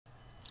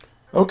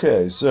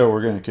Okay, so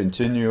we're going to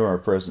continue our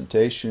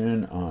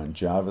presentation on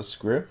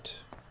JavaScript.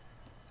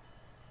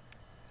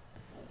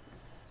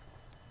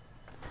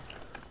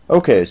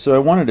 Okay, so I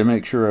wanted to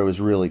make sure I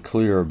was really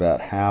clear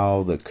about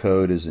how the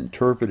code is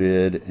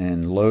interpreted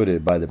and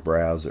loaded by the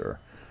browser.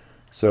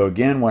 So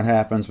again, what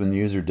happens when the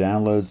user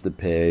downloads the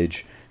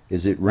page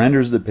is it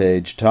renders the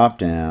page top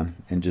down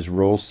and just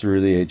rolls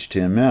through the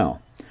HTML.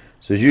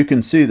 So as you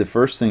can see, the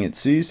first thing it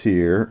sees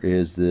here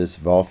is this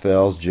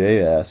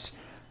volfels.js.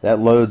 That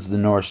loads the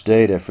Norse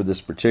data for this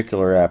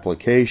particular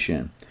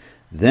application.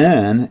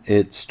 Then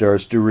it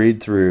starts to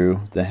read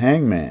through the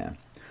Hangman.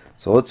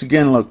 So let's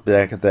again look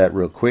back at that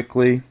real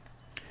quickly.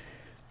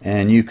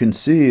 And you can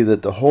see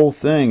that the whole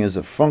thing is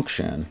a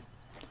function.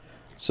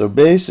 So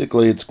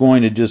basically it's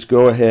going to just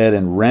go ahead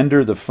and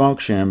render the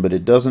function, but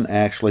it doesn't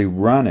actually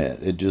run it.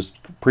 It just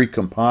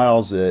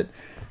pre-compiles it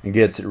and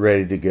gets it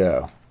ready to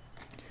go.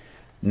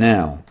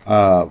 Now,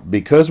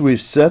 because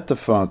we've set the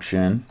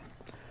function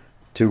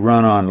to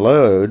run on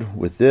load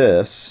with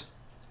this,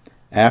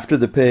 after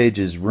the page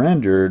is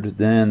rendered,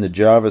 then the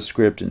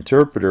JavaScript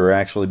interpreter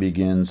actually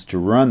begins to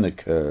run the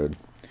code.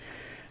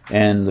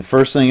 And the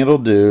first thing it'll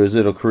do is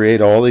it'll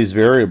create all these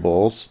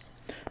variables.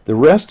 The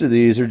rest of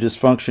these are just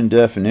function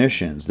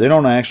definitions. They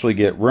don't actually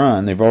get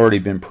run. They've already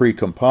been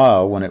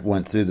pre-compiled when it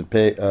went through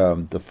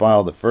the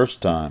file the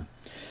first time.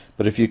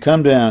 But if you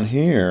come down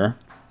here,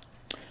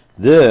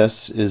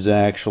 this is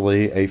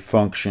actually a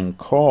function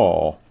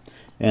call,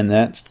 and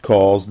that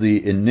calls the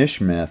init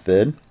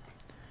method,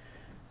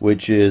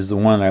 which is the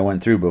one I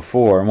went through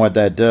before. And what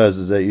that does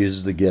is that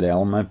uses the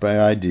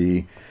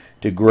getElementById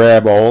to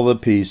grab all the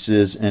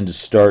pieces and to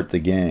start the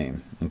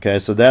game. Okay,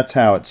 so that's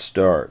how it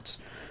starts.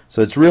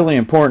 So it's really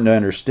important to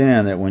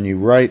understand that when you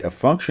write a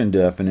function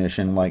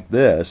definition like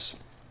this,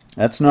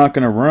 that's not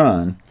going to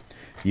run.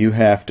 You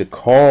have to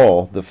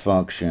call the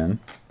function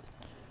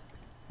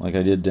like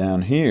I did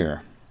down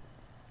here.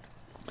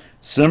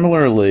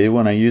 Similarly,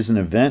 when I use an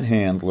event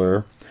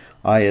handler,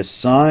 I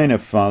assign a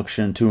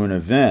function to an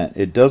event.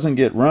 It doesn't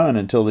get run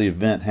until the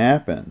event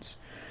happens.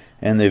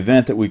 And the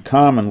event that we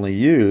commonly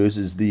use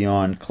is the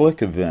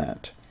onClick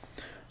event.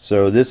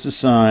 So this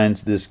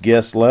assigns this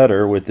guest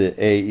letter with the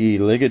AE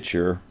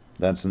ligature.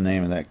 That's the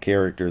name of that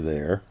character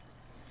there.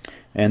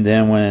 And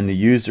then when the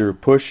user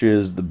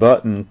pushes the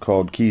button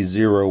called key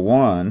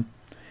 01,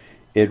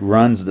 it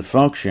runs the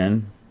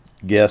function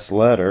guest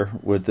letter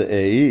with the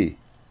AE,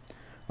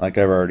 like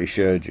I've already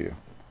showed you.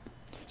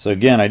 So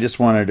again, I just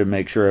wanted to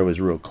make sure I was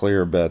real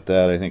clear about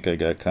that. I think I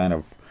got kind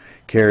of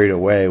carried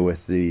away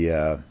with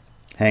the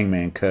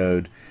Hangman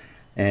code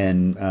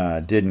and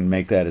didn't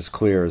make that as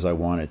clear as I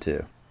wanted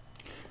to.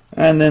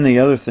 And then the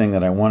other thing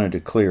that I wanted to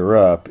clear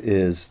up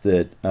is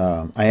that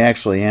I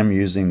actually am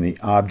using the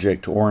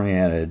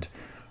object-oriented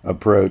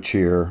approach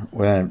here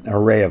with an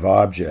array of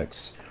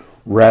objects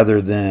rather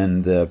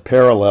than the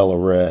parallel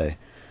array.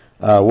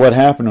 What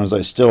happened was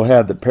I still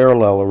had the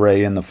parallel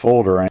array in the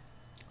folder.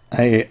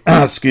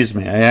 Excuse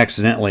me, I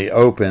accidentally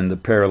opened the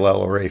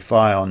parallel array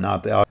file,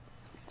 not the object.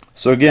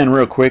 So again,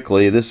 real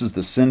quickly, this is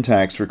the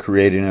syntax for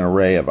creating an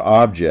array of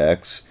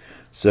objects.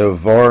 So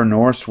var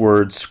Norse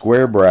word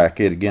square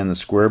bracket, again the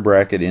square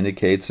bracket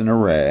indicates an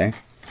array.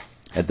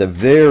 At the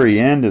very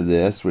end of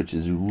this, which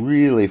is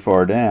really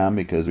far down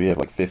because we have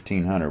like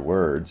 1,500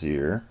 words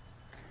here,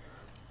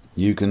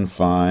 you can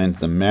find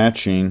the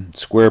matching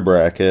square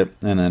bracket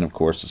and then of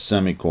course a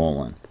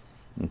semicolon.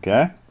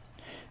 Okay?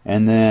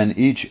 And then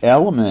each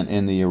element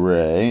in the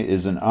array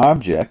is an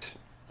object,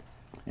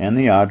 and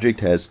the object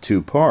has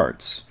two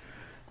parts.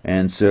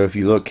 And so if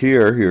you look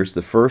here, here's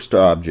the first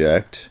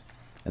object,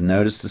 and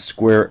notice the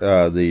square,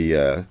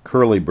 the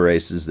curly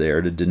braces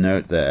there to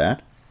denote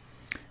that.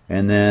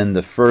 And then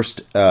the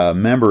first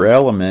member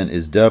element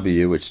is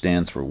W, which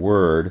stands for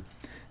word,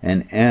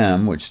 and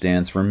M, which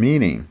stands for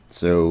meaning.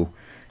 So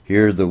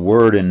here the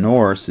word in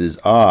Norse is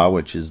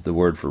which is the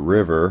word for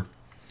river,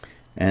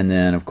 and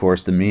then of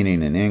course the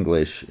meaning in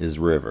English is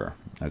river.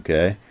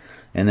 Okay?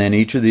 And then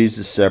each of these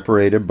is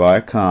separated by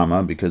a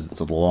comma because it's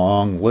a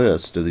long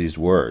list of these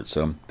words.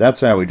 So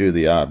that's how we do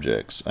the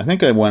objects. I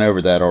think I went over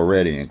that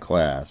already in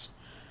class.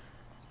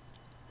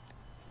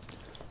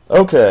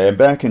 Okay, I'm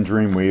back in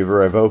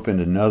Dreamweaver. I've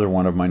opened another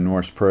one of my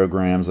Norse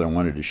programs I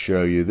wanted to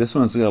show you. This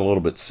one's got a little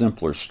bit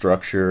simpler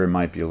structure. It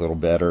might be a little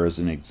better as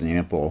an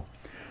example.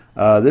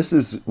 This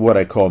is what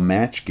I call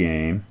match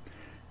game.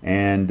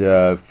 And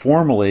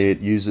formally it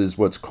uses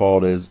what's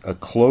called as a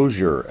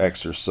closure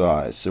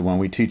exercise. So when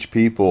we teach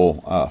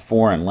people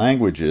foreign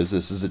languages,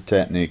 this is a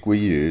technique we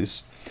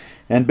use.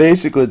 And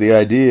basically the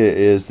idea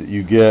is that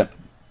you get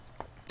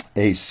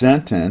a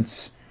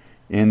sentence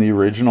in the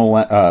original,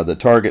 the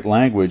target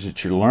language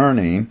that you're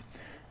learning,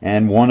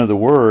 and one of the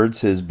words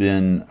has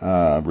been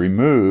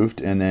removed,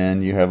 and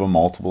then you have a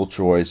multiple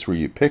choice where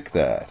you pick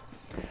that.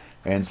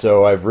 And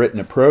so I've written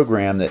a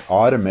program that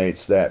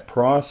automates that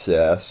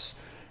process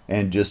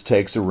and just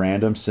takes a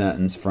random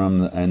sentence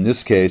from, in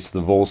this case,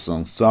 the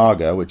Volsung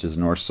Saga, which is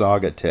Norse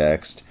saga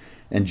text,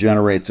 and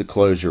generates a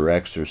closure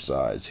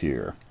exercise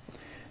here.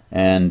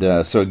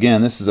 And so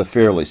again, this is a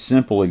fairly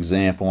simple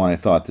example, and I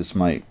thought this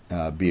might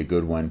be a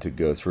good one to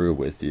go through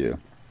with you.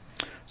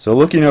 So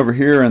looking over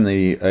here in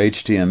the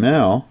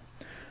HTML,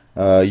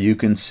 you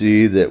can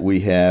see that we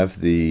have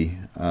the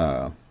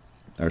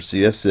our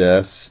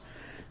CSS,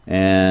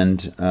 and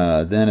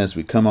then as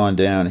we come on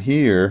down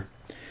here,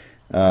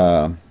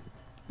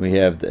 we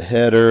have the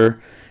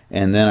header,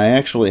 and then I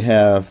actually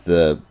have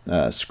the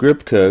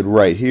script code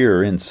right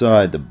here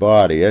inside the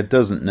body. It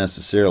doesn't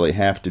necessarily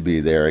have to be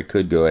there. I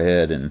could go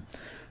ahead and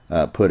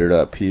put it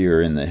up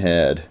here in the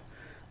head.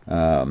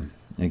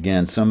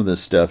 Again, some of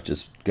this stuff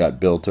just got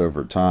built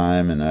over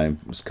time, and I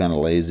was kind of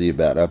lazy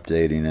about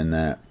updating in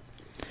that.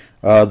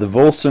 The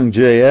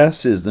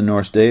Volsung.js is the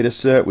Norse data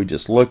set we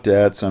just looked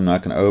at, so I'm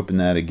not going to open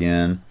that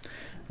again.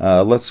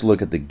 Let's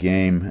look at the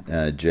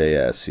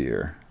game.js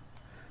here.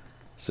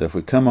 So if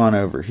we come on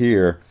over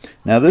here,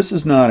 now this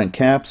is not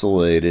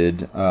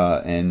encapsulated,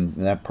 and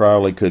that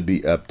probably could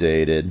be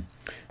updated.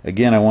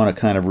 Again, I want to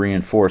kind of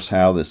reinforce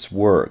how this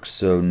works.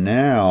 So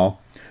now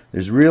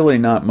there's really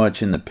not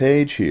much in the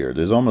page here.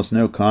 There's almost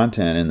no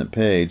content in the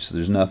page, so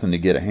there's nothing to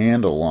get a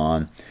handle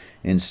on.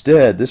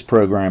 Instead, this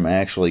program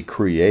actually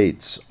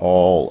creates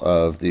all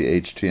of the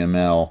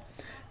HTML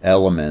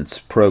elements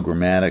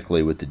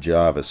programmatically with the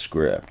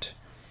JavaScript.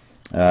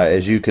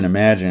 As you can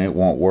imagine, it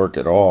won't work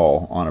at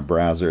all on a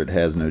browser that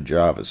has no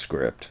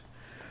JavaScript.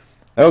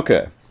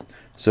 Okay,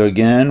 so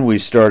again, we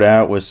start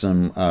out with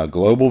some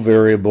global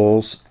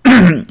variables,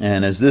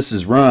 and as this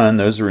is run,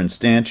 those are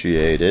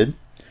instantiated.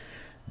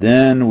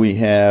 Then we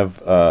have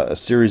a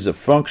series of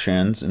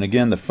functions, and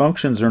again, the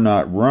functions are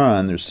not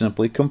run, they're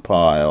simply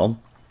compiled.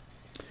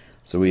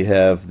 So we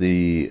have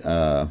the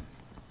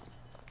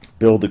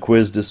build the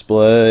quiz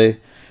display,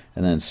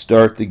 and then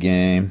start the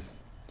game.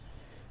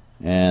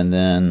 And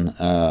then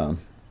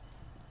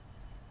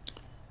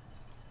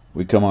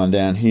we come on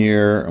down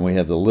here and we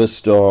have the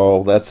list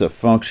all. That's a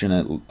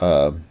function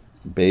that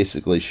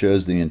basically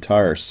shows the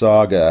entire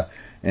saga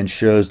and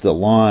shows the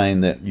line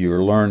that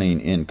you're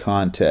learning in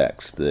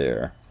context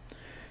there.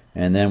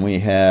 And then we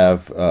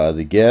have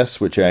the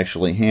guess, which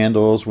actually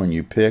handles when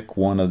you pick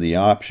one of the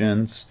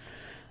options.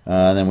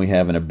 Then we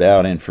have an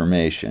about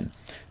information.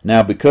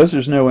 Now, because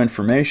there's no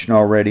information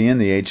already in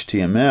the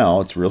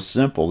HTML, it's real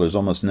simple. There's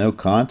almost no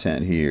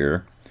content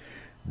here.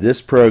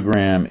 This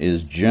program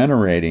is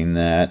generating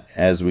that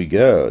as we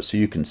go. So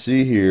you can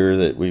see here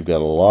that we've got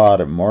a lot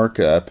of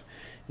markup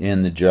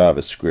in the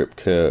JavaScript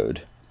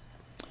code.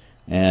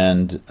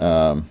 And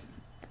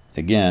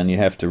again, you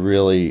have to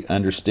really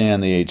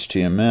understand the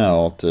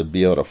HTML to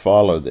be able to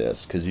follow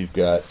this, because you've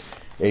got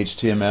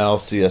HTML,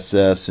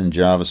 CSS, and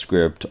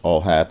JavaScript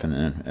all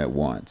happening at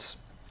once.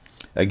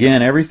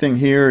 Again, everything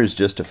here is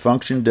just a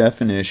function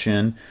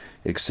definition,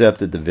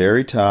 except at the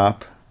very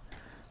top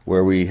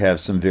where we have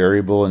some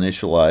variable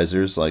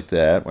initializers like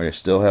that, where I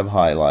still have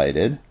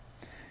highlighted.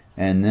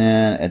 And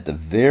then at the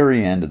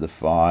very end of the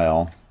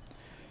file,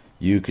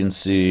 you can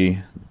see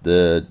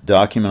the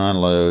document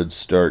unload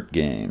start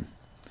game.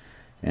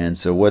 And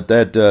so what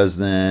that does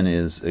then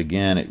is,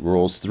 again, it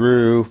rolls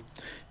through,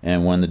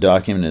 and when the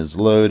document is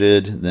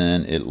loaded,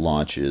 then it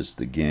launches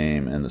the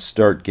game, and the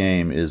start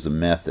game is a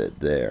method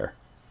there.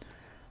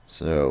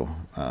 So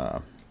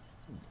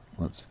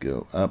let's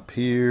go up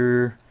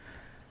here,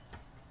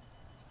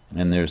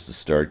 and there's the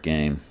start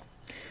game.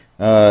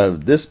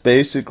 This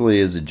basically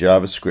is a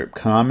JavaScript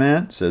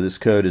comment, so this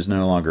code is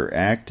no longer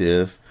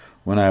active.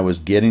 When I was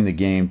getting the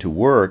game to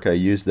work, I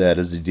used that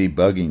as a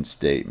debugging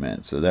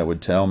statement, so that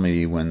would tell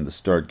me when the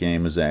start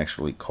game is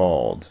actually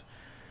called.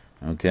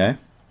 Okay.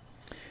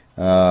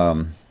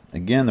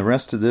 Again, the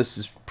rest of this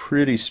is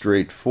pretty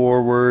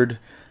straightforward.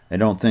 I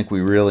don't think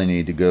we really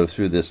need to go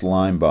through this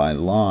line by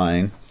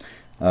line.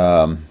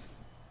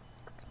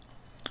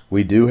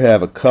 We do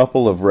have a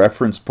couple of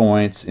reference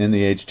points in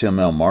the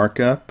HTML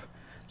markup.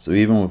 So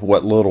even with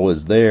what little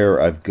is there,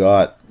 I've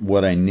got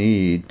what I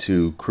need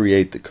to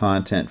create the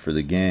content for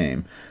the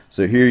game.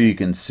 So here you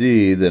can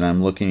see that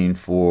I'm looking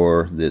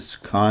for this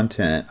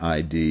content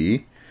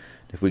ID.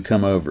 If we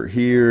come over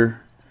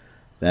here,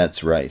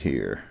 that's right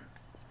here.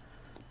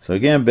 So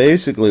again,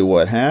 basically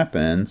what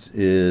happens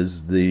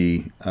is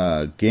the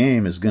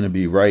game is going to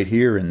be right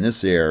here in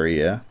this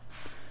area,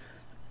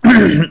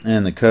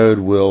 and the code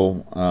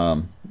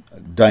will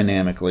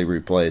dynamically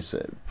replace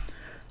it.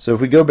 So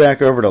if we go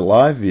back over to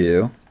live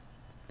view,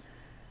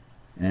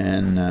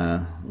 and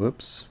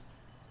whoops,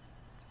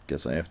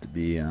 guess I have to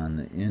be on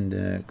the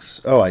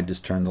index. Oh, I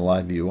just turned the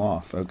live view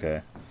off.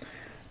 Okay.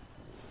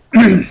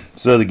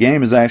 So the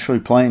game is actually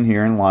playing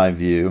here in live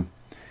view,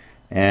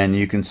 and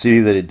you can see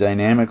that it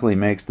dynamically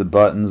makes the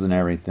buttons and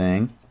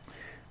everything.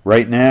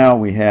 Right now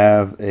we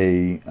have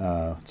a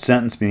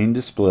sentence being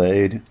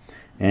displayed,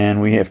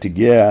 and we have to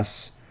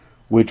guess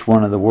which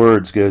one of the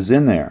words goes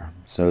in there.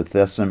 So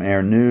thessum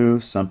nu,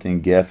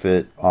 something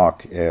gefit,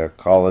 ok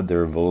kallad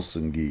der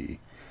volsungi.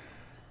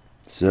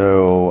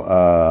 So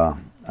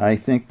I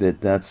think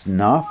that that's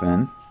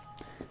nothing,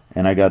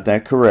 and I got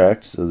that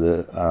correct. So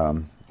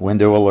the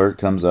window alert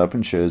comes up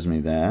and shows me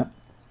that.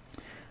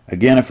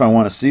 Again, if I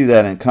want to see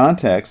that in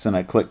context, and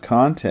I click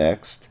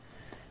context,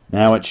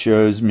 now it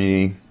shows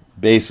me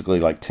basically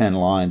like 10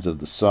 lines of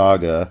the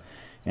saga,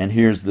 and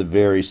here's the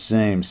very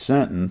same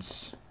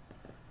sentence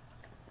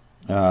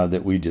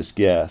that we just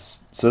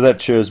guessed. So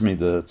that shows me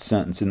the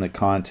sentence in the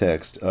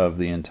context of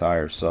the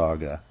entire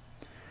saga.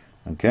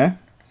 Okay?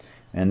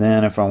 And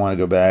then if I want to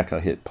go back, I'll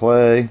hit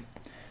play.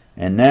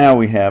 And now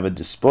we have a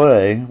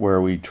display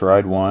where we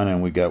tried one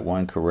and we got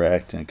one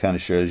correct, and it kind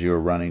of shows you a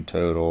running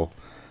total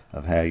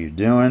of how you're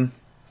doing.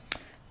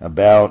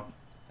 About,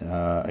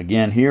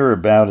 again, here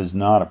about is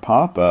not a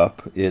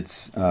pop-up,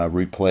 it's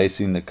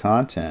replacing the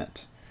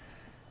content.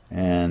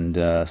 And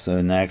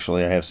so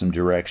actually I have some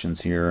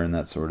directions here and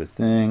that sort of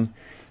thing.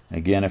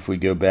 Again, if we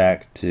go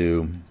back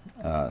to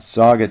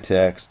saga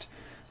text,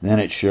 then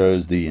it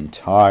shows the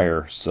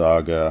entire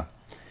saga,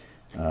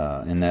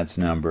 and that's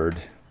numbered.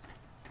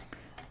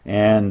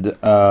 And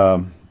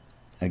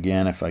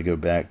again, if I go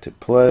back to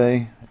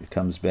play, it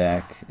comes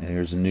back, and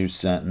here's a new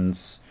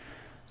sentence.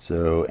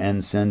 So,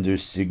 Ensender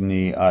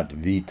signi at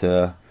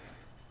vita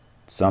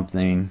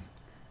something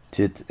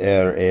tit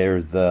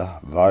the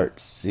vart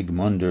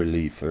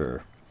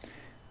Sigmunderliefer.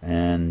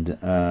 And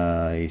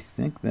I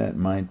think that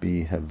might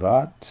be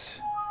Havat.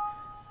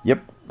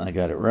 Yep, I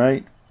got it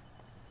right.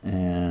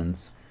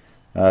 And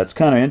it's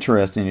kind of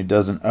interesting, it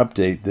doesn't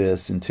update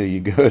this until you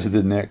go to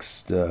the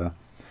next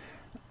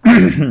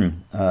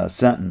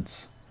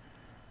sentence.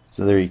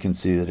 So there you can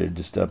see that it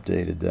just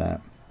updated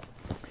that.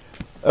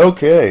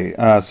 Okay,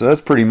 so that's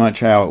pretty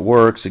much how it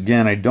works.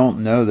 Again, I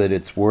don't know that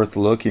it's worth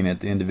looking at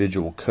the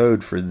individual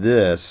code for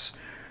this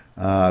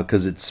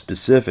because it's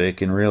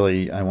specific, and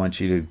really I want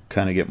you to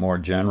kind of get more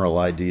general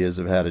ideas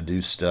of how to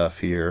do stuff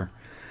here.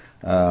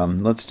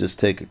 Let's just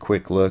take a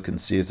quick look and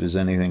see if there's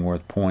anything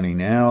worth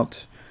pointing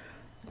out.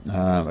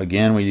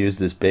 Again, we use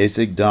this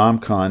basic DOM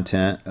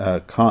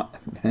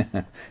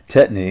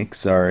technique,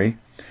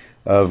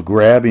 of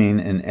grabbing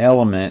an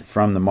element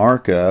from the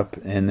markup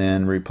and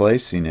then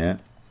replacing it.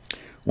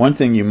 One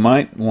thing you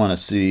might want to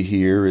see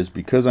here is,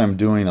 because I'm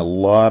doing a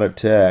lot of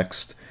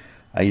text,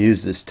 I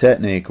use this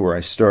technique where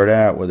I start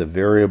out with a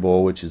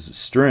variable which is a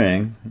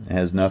string, it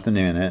has nothing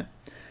in it,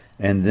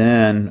 and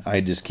then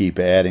I just keep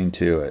adding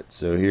to it.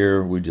 So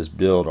here we just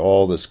build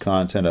all this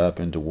content up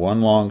into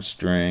one long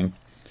string,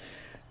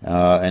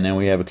 and then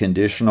we have a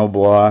conditional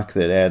block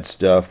that adds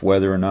stuff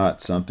whether or not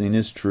something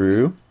is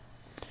true.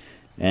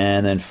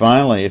 And then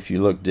finally, if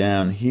you look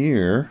down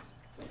here,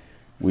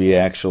 we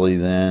actually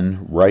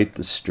then write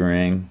the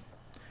string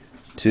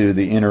to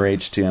the inner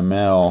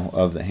HTML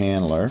of the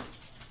handler.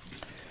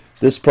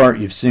 This part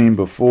you've seen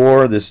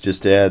before. This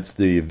just adds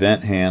the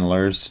event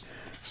handlers.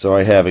 So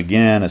I have,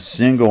 again, a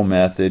single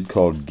method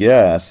called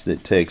guess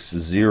that takes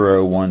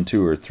 0, 1,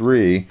 2, or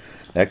 3.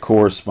 That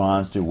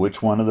corresponds to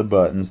which one of the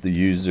buttons the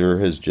user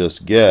has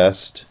just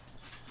guessed.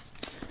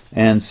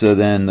 And so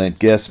then the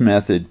guess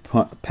method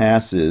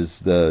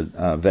passes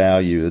the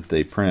value that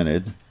they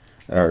printed,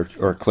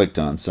 or clicked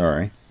on,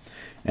 sorry.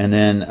 And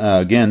then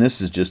again,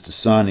 this is just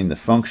assigning the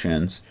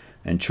functions,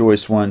 and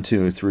choice 1,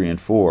 2, 3, and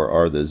 4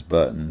 are those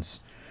buttons.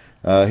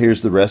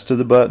 Here's the rest of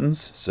the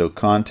buttons. So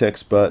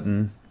context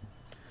button,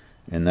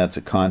 and that's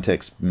a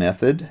context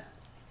method.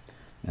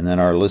 And then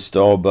our list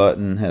all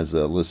button has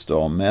a list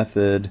all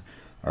method.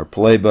 Our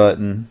play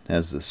button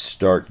has a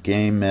start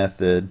game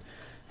method.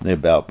 The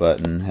about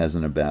button has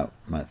an about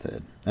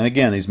method. And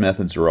again, these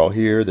methods are all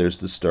here. There's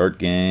the start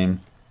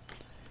game.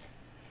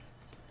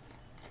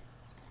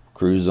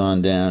 Cruise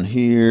on down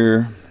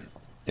here.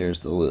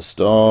 There's the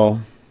list all.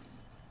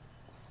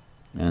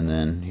 And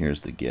then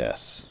here's the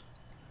guess.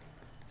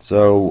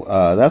 So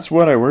that's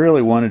what I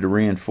really wanted to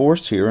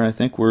reinforce here. I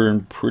think we're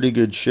in pretty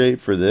good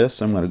shape for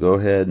this. I'm going to go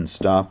ahead and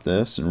stop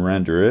this and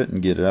render it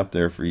and get it up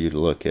there for you to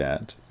look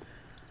at.